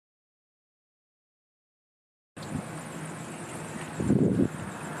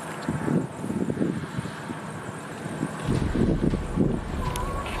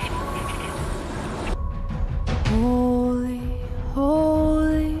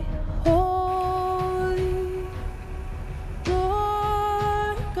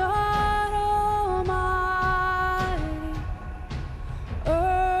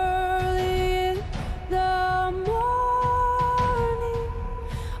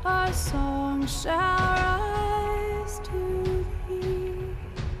our song shall rise to thee.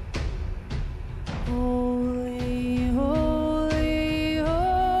 Holy, holy,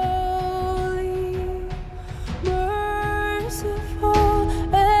 holy, merciful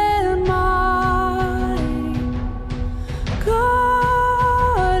and mighty,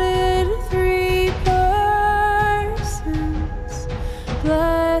 God in three persons,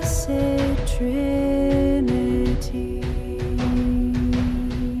 blessed Trinity.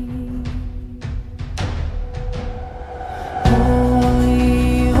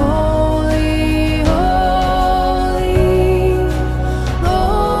 Holy, holy, holy,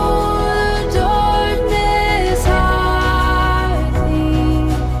 Lord, darkness hide thee.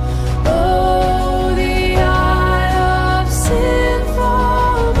 Oh, the eye of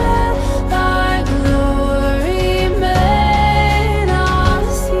sinful man, thy glory may not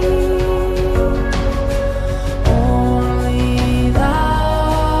see. Only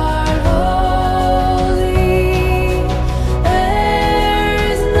thou art holy,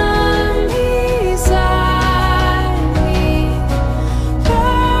 there's none beside thee,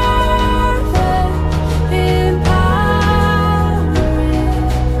 perfect in power,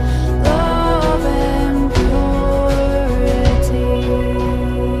 love and purity.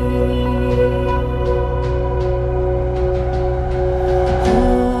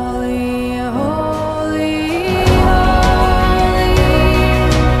 Holy, holy, holy,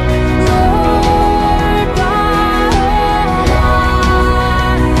 Lord God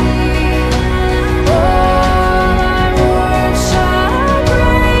Almighty, all thy works shall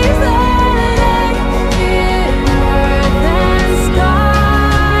praise thy name in earth and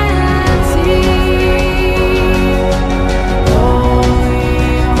sky and sea. Holy,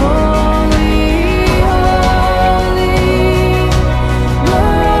 holy, holy,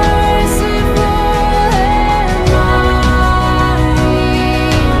 merciful and mighty,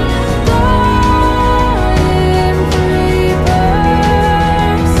 God in three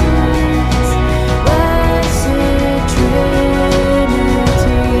persons, blessed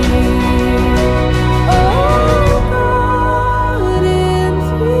Trinity. Oh, God in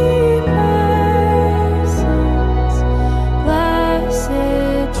three persons,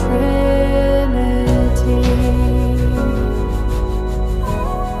 blessed Trinity.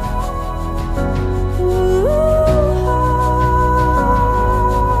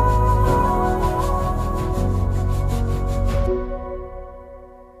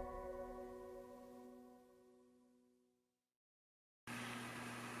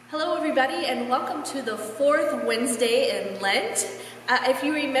 Hello, everybody, and welcome to the fourth Wednesday in Lent. If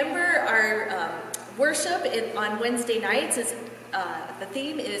you remember our worship on Wednesday nights, the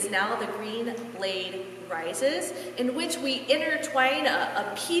theme is Now the Green Blade Rises, in which we intertwine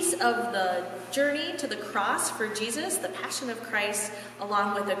a piece of the journey to the cross for Jesus, the Passion of Christ,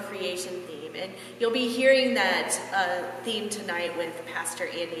 along with a creation theme. And you'll be hearing that theme tonight with Pastor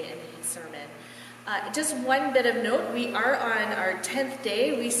Andy in his sermon. Just one bit of note, we are on our 10th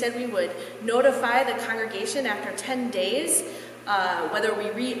day. We said we would notify the congregation after 10 days whether we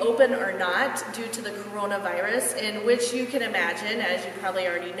reopen or not due to the coronavirus, in which you can imagine, as you probably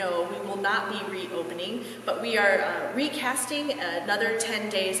already know, we will not be reopening, but we are recasting another 10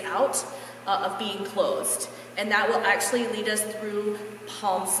 days out of being closed. And that will actually lead us through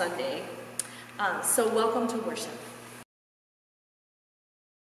Palm Sunday. So welcome to worship.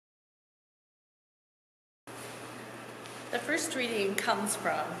 The first reading comes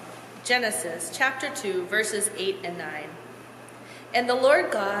from Genesis chapter 2, verses 8 and 9. And the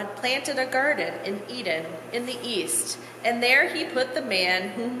Lord God planted a garden in Eden in the east, and there he put the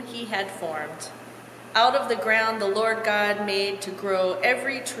man whom he had formed. Out of the ground the Lord God made to grow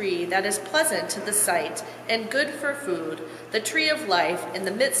every tree that is pleasant to the sight and good for food, the tree of life in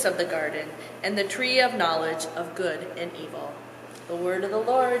the midst of the garden, and the tree of knowledge of good and evil. The word of the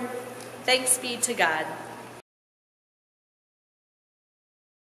Lord. Thanks be to God.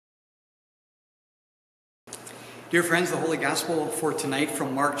 Dear friends, the Holy Gospel for tonight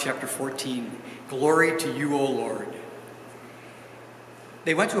from Mark chapter 14. Glory to you, O Lord.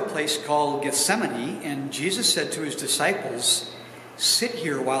 They went to a place called Gethsemane, and Jesus said to his disciples, "Sit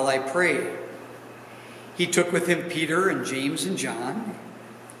here while I pray." He took with him Peter and James and John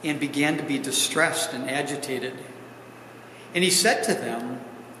and began to be distressed and agitated. And he said to them,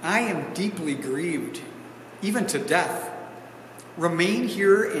 "I am deeply grieved, even to death. Remain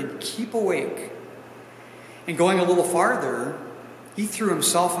here and keep awake." And going a little farther, he threw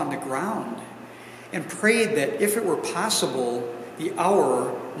himself on the ground and prayed that if it were possible, the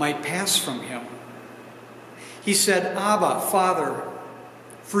hour might pass from him. He said, "Abba, Father,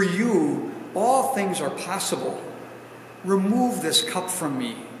 for you all things are possible. Remove this cup from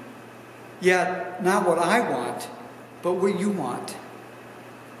me. Yet not what I want, but what you want."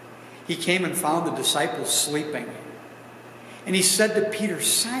 He came and found the disciples sleeping. And he said to Peter,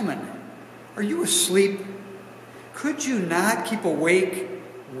 "Simon, are you asleep? Could you not keep awake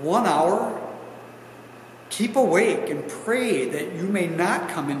 1 hour? Keep awake and pray that you may not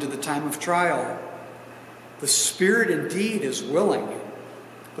come into the time of trial. The spirit indeed is willing,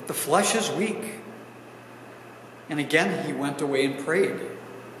 but the flesh is weak." And again he went away and prayed,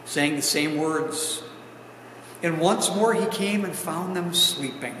 saying the same words. And once more he came and found them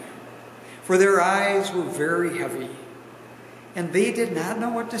sleeping, for their eyes were very heavy, and they did not know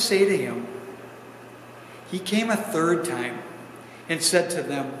what to say to him. He came a third time and said to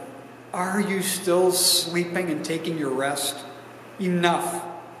them, "Are you still sleeping and taking your rest? Enough,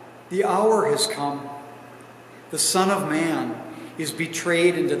 the hour has come. The Son of Man is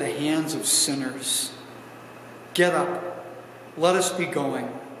betrayed into the hands of sinners. Get up, let us be going.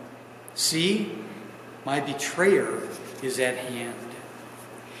 See, my betrayer is at hand."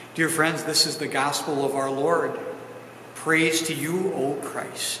 Dear friends, this is the gospel of our Lord. Praise to you, O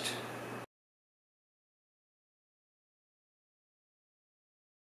Christ.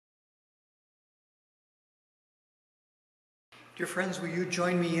 Dear friends, will you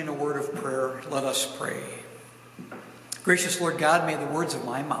join me in a word of prayer? Let us pray. Gracious Lord God, may the words of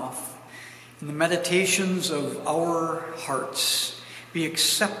my mouth and the meditations of our hearts be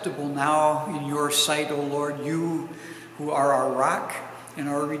acceptable now in your sight, O Lord, you who are our rock and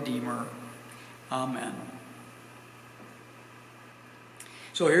our Redeemer. Amen.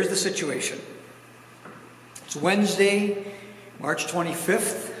 So here's the situation. It's Wednesday, March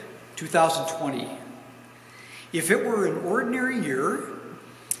 25th, 2020. If it were an ordinary year,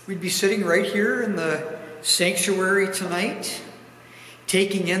 we'd be sitting right here in the sanctuary tonight,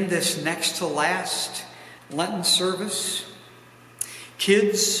 taking in this next to last Lenten service.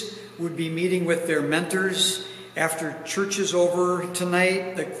 Kids would be meeting with their mentors after church is over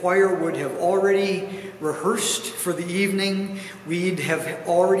tonight. The choir would have already rehearsed for the evening. We'd have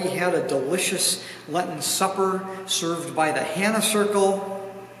already had a delicious Lenten supper served by the Hannah Circle.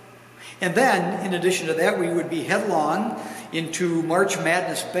 And then, in addition to that, we would be headlong into March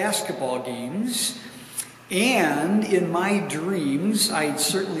Madness basketball games. And in my dreams, I'd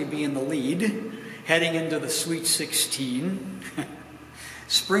certainly be in the lead, heading into the Sweet 16.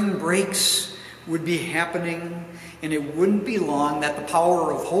 Spring breaks would be happening, and it wouldn't be long that the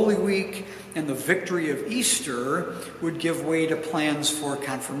power of Holy Week and the victory of Easter would give way to plans for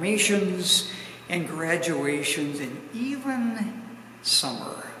confirmations and graduations and even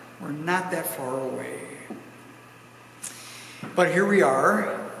summer. We're not that far away. But here we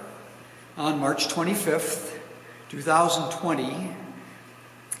are on March 25th, 2020,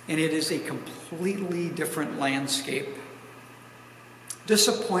 and it is a completely different landscape.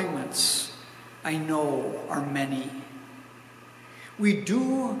 Disappointments, I know, are many. We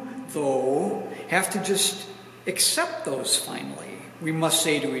do, though, have to just accept those finally, we must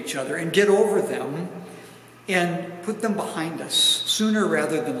say to each other, and get over them and put them behind us sooner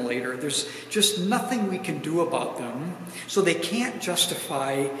rather than later. There's just nothing we can do about them, so they can't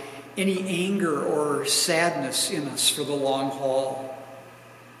justify any anger or sadness in us for the long haul.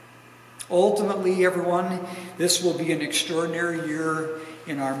 Ultimately, everyone, this will be an extraordinary year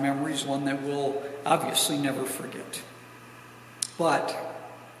in our memories, one that we'll obviously never forget. But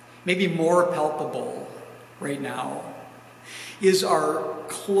maybe more palpable right now is our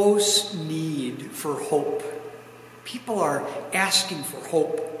close need for hope. People are asking for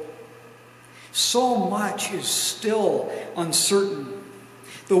hope. So much is still uncertain.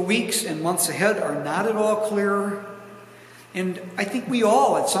 The weeks and months ahead are not at all clear. And I think we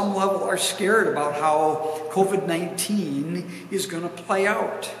all, at some level, are scared about how COVID-19 is going to play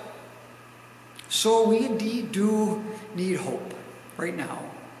out. So we indeed do need hope right now.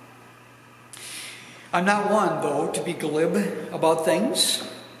 I'm not one, though, to be glib about things.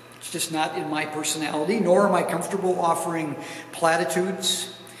 It's just not in my personality, nor am I comfortable offering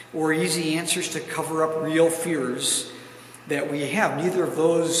platitudes or easy answers to cover up real fears that we have. Neither of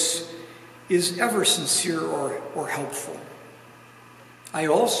those is ever sincere or helpful. I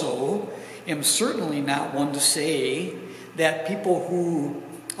also am certainly not one to say that people who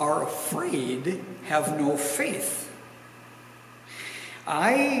are afraid have no faith.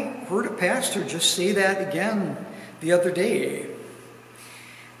 I heard a pastor just say that again the other day,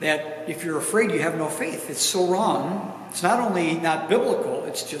 that if you're afraid, you have no faith. It's so wrong. It's not only not biblical,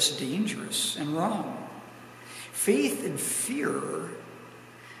 it's just dangerous and wrong. Faith and fear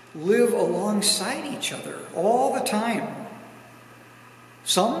live alongside each other all the time.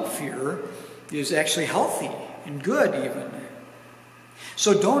 Some fear is actually healthy and good even.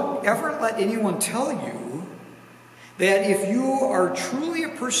 So don't ever let anyone tell you that if you are truly a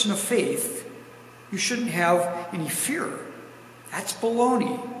person of faith, you shouldn't have any fear. That's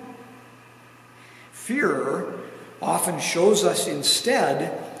baloney. Fear often shows us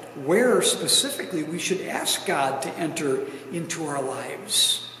instead where specifically we should ask God to enter into our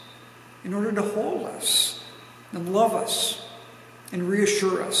lives in order to hold us and love us and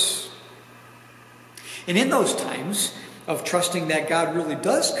reassure us. And in those times of trusting that God really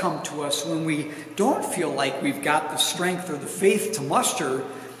does come to us when we don't feel like we've got the strength or the faith to muster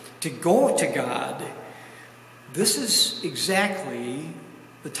to go to God, this is exactly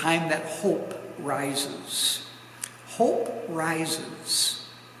the time that hope rises. Hope rises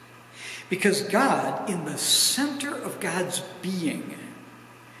because God, in the center of God's being,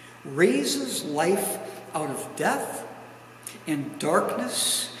 raises life out of death and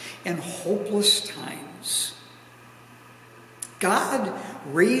darkness and hopeless times. God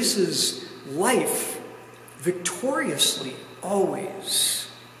raises life victoriously, always.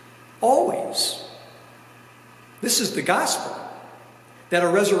 Always. This is the gospel, that a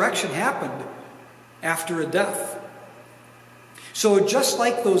resurrection happened after a death. So just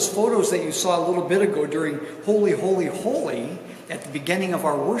like those photos that you saw a little bit ago during Holy, Holy, Holy, at the beginning of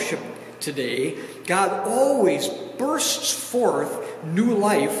our worship today, God always bursts forth new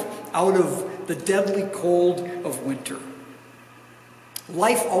life out of the deadly cold of winter.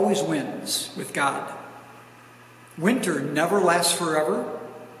 Life always wins with God. Winter never lasts forever.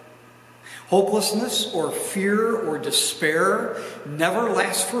 Hopelessness or fear or despair never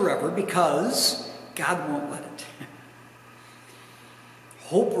lasts forever because God won't let it.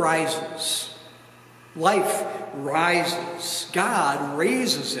 Hope rises. Life rises. God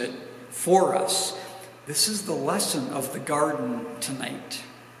raises it for us. This is the lesson of the garden tonight.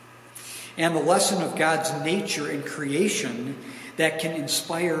 And the lesson of God's nature and creation that can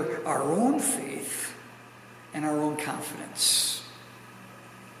inspire our own faith and our own confidence.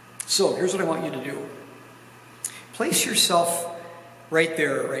 So here's what I want you to do. Place yourself right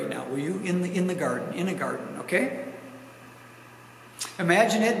there, right now, will you? In the garden, in a garden, okay?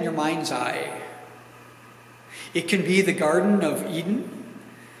 Imagine it in your mind's eye. It can be the Garden of Eden,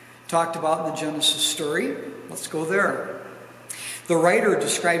 talked about in the Genesis story. Let's go there. The writer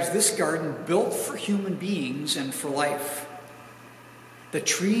describes this garden built for human beings and for life. The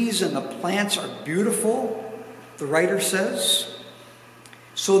trees and the plants are beautiful, the writer says,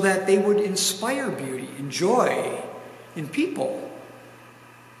 so that they would inspire beauty and joy in people.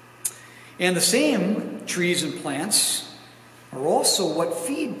 And the same trees and plants are also what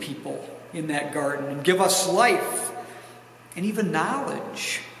feed people in that garden and give us life and even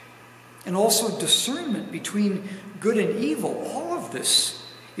knowledge and also discernment between good and evil. All of this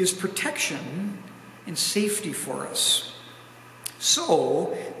is protection and safety for us.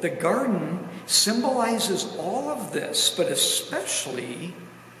 So the garden symbolizes all of this, but especially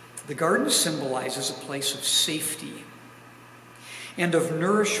the garden symbolizes a place of safety and of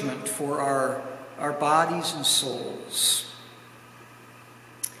nourishment for our bodies and souls.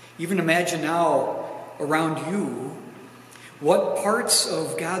 Even imagine now around you what parts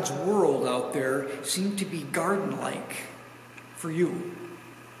of God's world out there seem to be garden-like for you.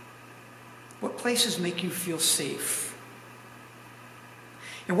 What places make you feel safe?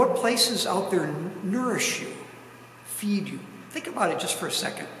 And what places out there nourish you, feed you? Think about it just for a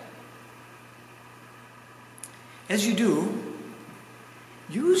second. As you do,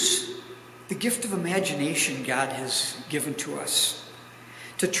 use the gift of imagination God has given to us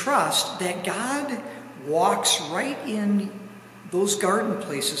to trust that God walks right in those garden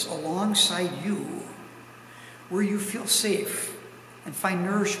places alongside you where you feel safe and find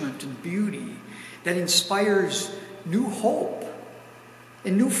nourishment and beauty that inspires new hope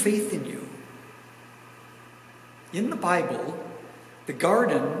and new faith in you. In the Bible, the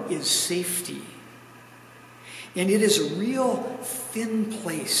garden is safety. And it is a real thin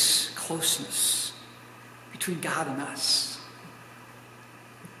place, closeness between God and us.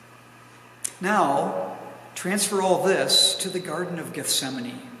 Now, transfer all this to the Garden of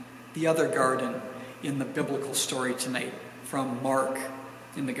Gethsemane, the other garden in the biblical story tonight from Mark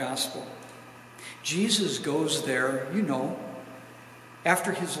in the Gospel. Jesus goes there, you know,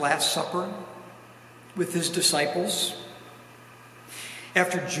 after his Last Supper with his disciples,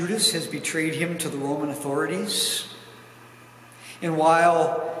 after Judas has betrayed him to the Roman authorities, and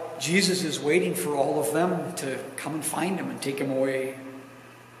while Jesus is waiting for all of them to come and find him and take him away,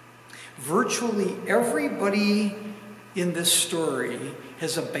 virtually everybody in this story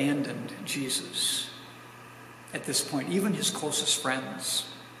has abandoned Jesus at this point, even his closest friends.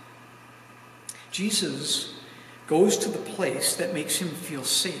 Jesus goes to the place that makes him feel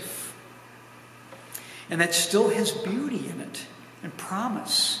safe, and that still has beauty in it and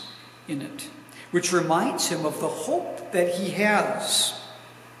promise in it, which reminds him of the hope that he has,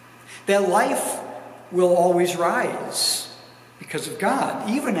 that life will always rise because of God,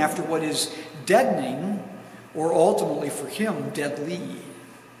 even after what is deadening, or ultimately for him, deadly.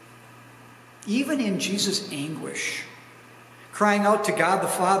 Even in Jesus' anguish, crying out to God the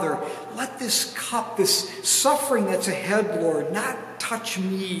Father, let this cup, this suffering that's ahead, Lord, not touch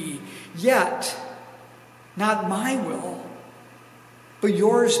me, yet not my will, but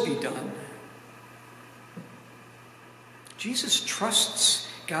yours be done. Jesus trusts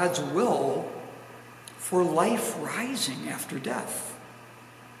God's will for life rising after death.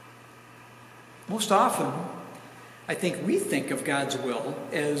 Most often, I think we think of God's will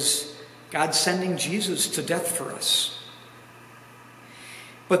as God sending Jesus to death for us.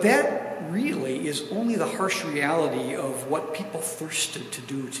 But that really is only the harsh reality of what people thirsted to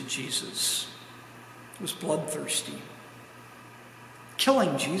do to Jesus. It was bloodthirsty.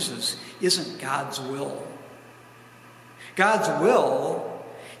 Killing Jesus isn't God's will. God's will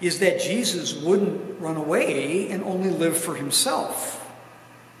is that Jesus wouldn't run away and only live for himself.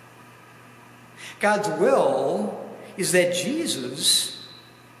 God's will is that Jesus,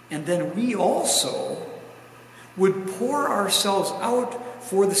 and then we also, would pour ourselves out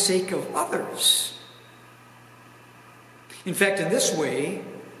for the sake of others. In fact, in this way,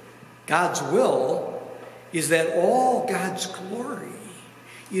 God's will is that all God's glory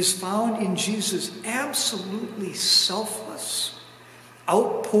is found in Jesus' absolutely selfless,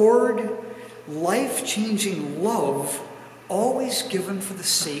 outpoured, life-changing love, always given for the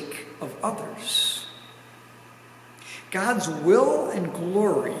sake of others. God's will and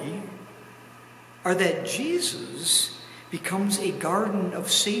glory are that Jesus becomes a garden of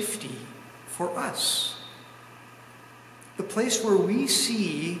safety for us. The place where we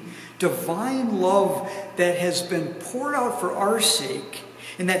see divine love that has been poured out for our sake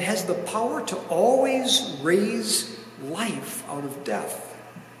and that has the power to always raise life out of death.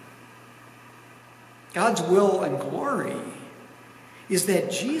 God's will and glory is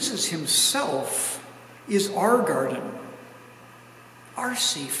that Jesus himself is our garden, our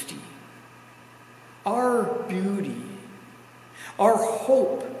safety, our beauty, our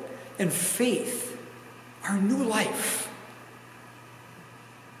hope and faith, our new life.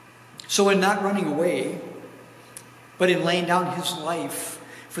 So in not running away, but in laying down his life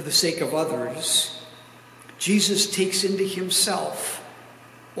for the sake of others, Jesus takes into himself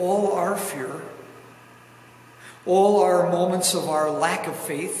all our fear, all our moments of our lack of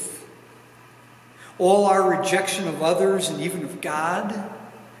faith, all our rejection of others and even of God,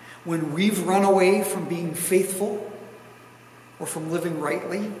 when we've run away from being faithful or from living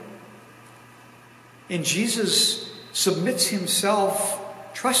rightly. And Jesus submits himself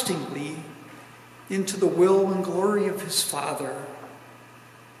trustingly into the will and glory of his Father.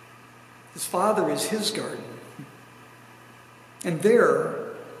 His Father is his garden. And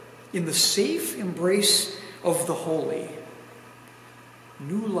there, in the safe embrace of the holy,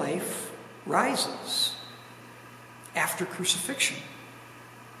 new life rises after crucifixion.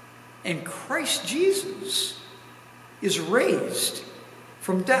 And Christ Jesus is raised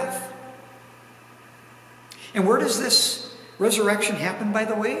from death. And where does this resurrection happen, by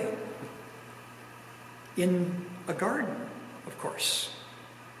the way? In a garden, of course.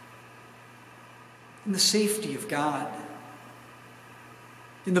 In the safety of God.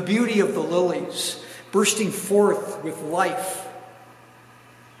 In the beauty of the lilies bursting forth with life.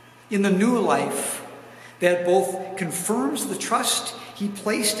 In the new life that both confirms the trust he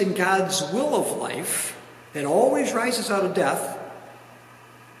placed in God's will of life that always rises out of death,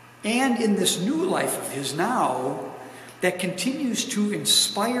 and in this new life of his now that continues to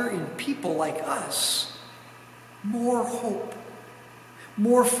inspire in people like us more hope,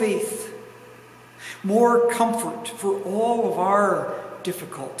 more faith, more comfort for all of our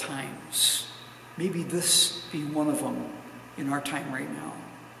difficult times. Maybe this being one of them in our time right now.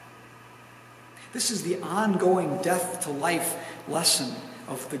 This is the ongoing death to life lesson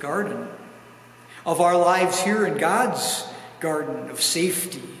of the garden, of our lives here in God's garden of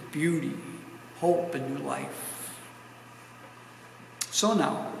safety, beauty, hope, and new life. So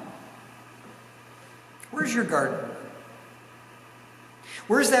now, where's your garden?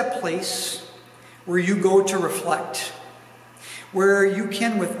 Where's that place where you go to reflect, where you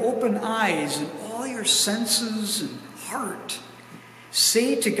can, with open eyes and all your senses and heart,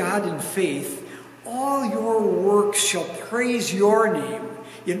 say to God in faith, all your works shall praise your name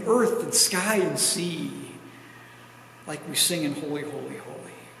in earth and sky and sea, like we sing in Holy, Holy,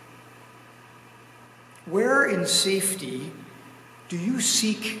 Holy. Where in safety do you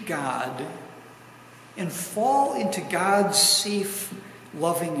seek God and fall into God's safe,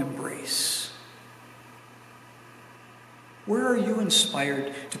 loving embrace? Where are you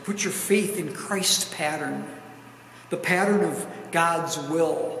inspired to put your faith in Christ's pattern, the pattern of God's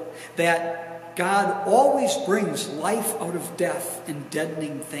will, that God always brings life out of death and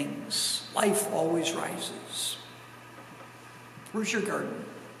deadening things? Life always rises. Where's your garden?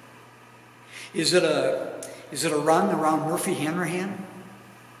 Is it a run around Murphy Hanrahan?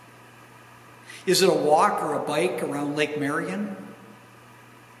 Is it a walk or a bike around Lake Marion?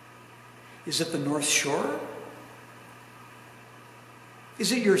 Is it the North Shore?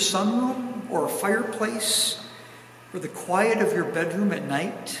 Is it your sunroom or a fireplace or the quiet of your bedroom at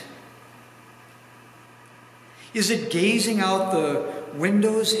night? Is it gazing out the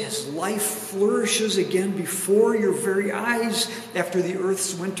windows as life flourishes again before your very eyes after the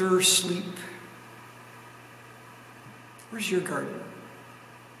earth's winter sleep? Where's your garden?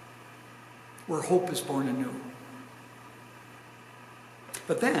 Where hope is born anew.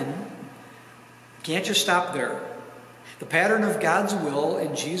 But then, you can't just stop there. The pattern of God's will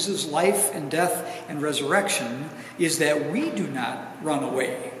in Jesus' life and death and resurrection is that we do not run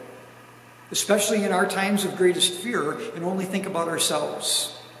away, especially in our times of greatest fear, and only think about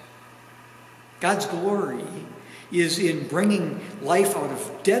ourselves. God's glory is in bringing life out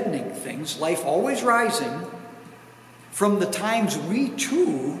of deadening things, life always rising, from the times we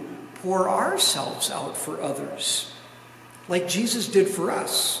too pour ourselves out for others, like Jesus did for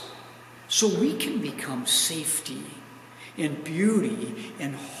us, so we can become safety and beauty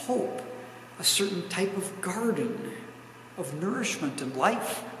and hope, a certain type of garden of nourishment and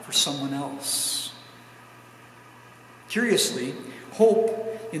life for someone else. Curiously,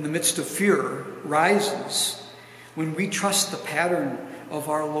 hope in the midst of fear rises when we trust the pattern of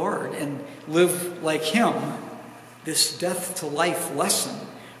our Lord and live like Him, this death to life lesson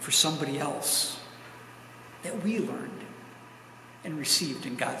for somebody else that we learned and received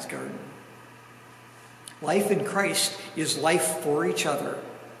in God's garden. Life in Christ is life for each other,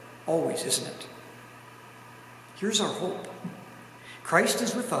 always, isn't it? Here's our hope. Christ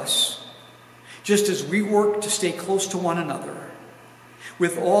is with us, just as we work to stay close to one another,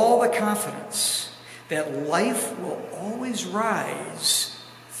 with all the confidence that life will always rise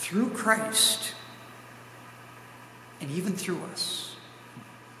through Christ and even through us.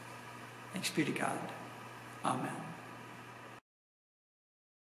 Thanks be to God. Amen.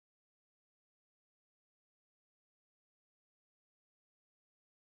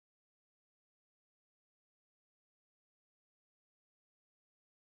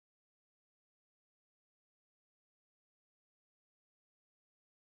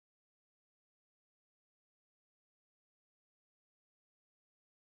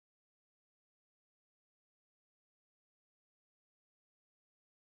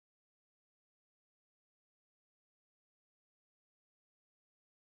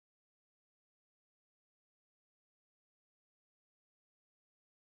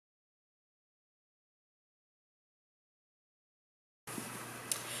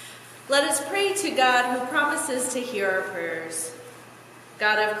 Let us pray to God who promises to hear our prayers.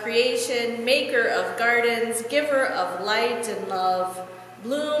 God of creation, maker of gardens, giver of light and love,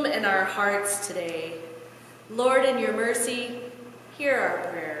 bloom in our hearts today. Lord, in your mercy, hear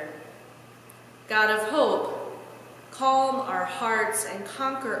our prayer. God of hope, calm our hearts and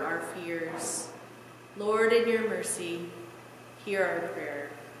conquer our fears. Lord, in your mercy, hear our prayer.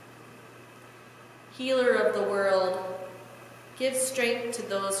 Healer of the world, give strength to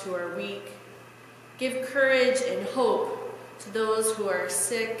those who are weak. Give courage and hope to those who are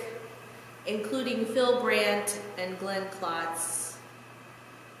sick, including Phil Brandt and Glenn Klotz.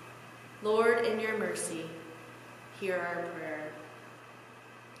 Lord, in your mercy, hear our prayer.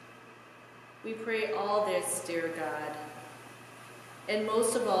 We pray all this, dear God, and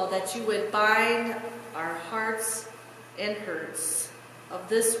most of all, that you would bind our hearts and hurts of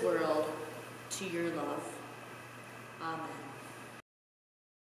this world to your love. Amen.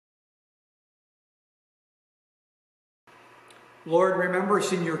 Lord, remember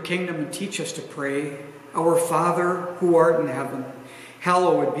us in your kingdom and teach us to pray. Our Father, who art in heaven,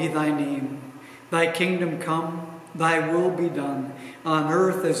 hallowed be thy name. Thy kingdom come, thy will be done, on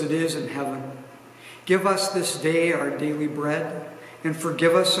earth as it is in heaven. Give us this day our daily bread, and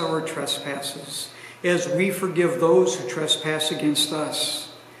forgive us our trespasses, as we forgive those who trespass against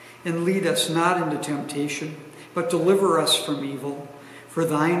us. And lead us not into temptation, but deliver us from evil. For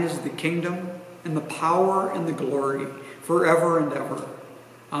thine is the kingdom, and the power, and the glory, forever and ever.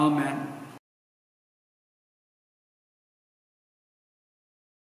 Amen.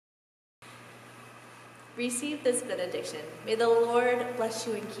 Receive this benediction. May the Lord bless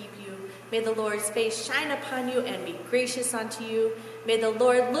you and keep you. May the Lord's face shine upon you and be gracious unto you. May the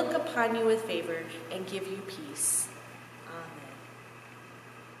Lord look upon you with favor and give you peace. Amen.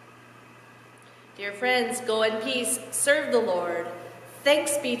 Dear friends, go in peace. Serve the Lord.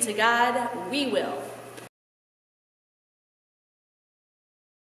 Thanks be to God. We will.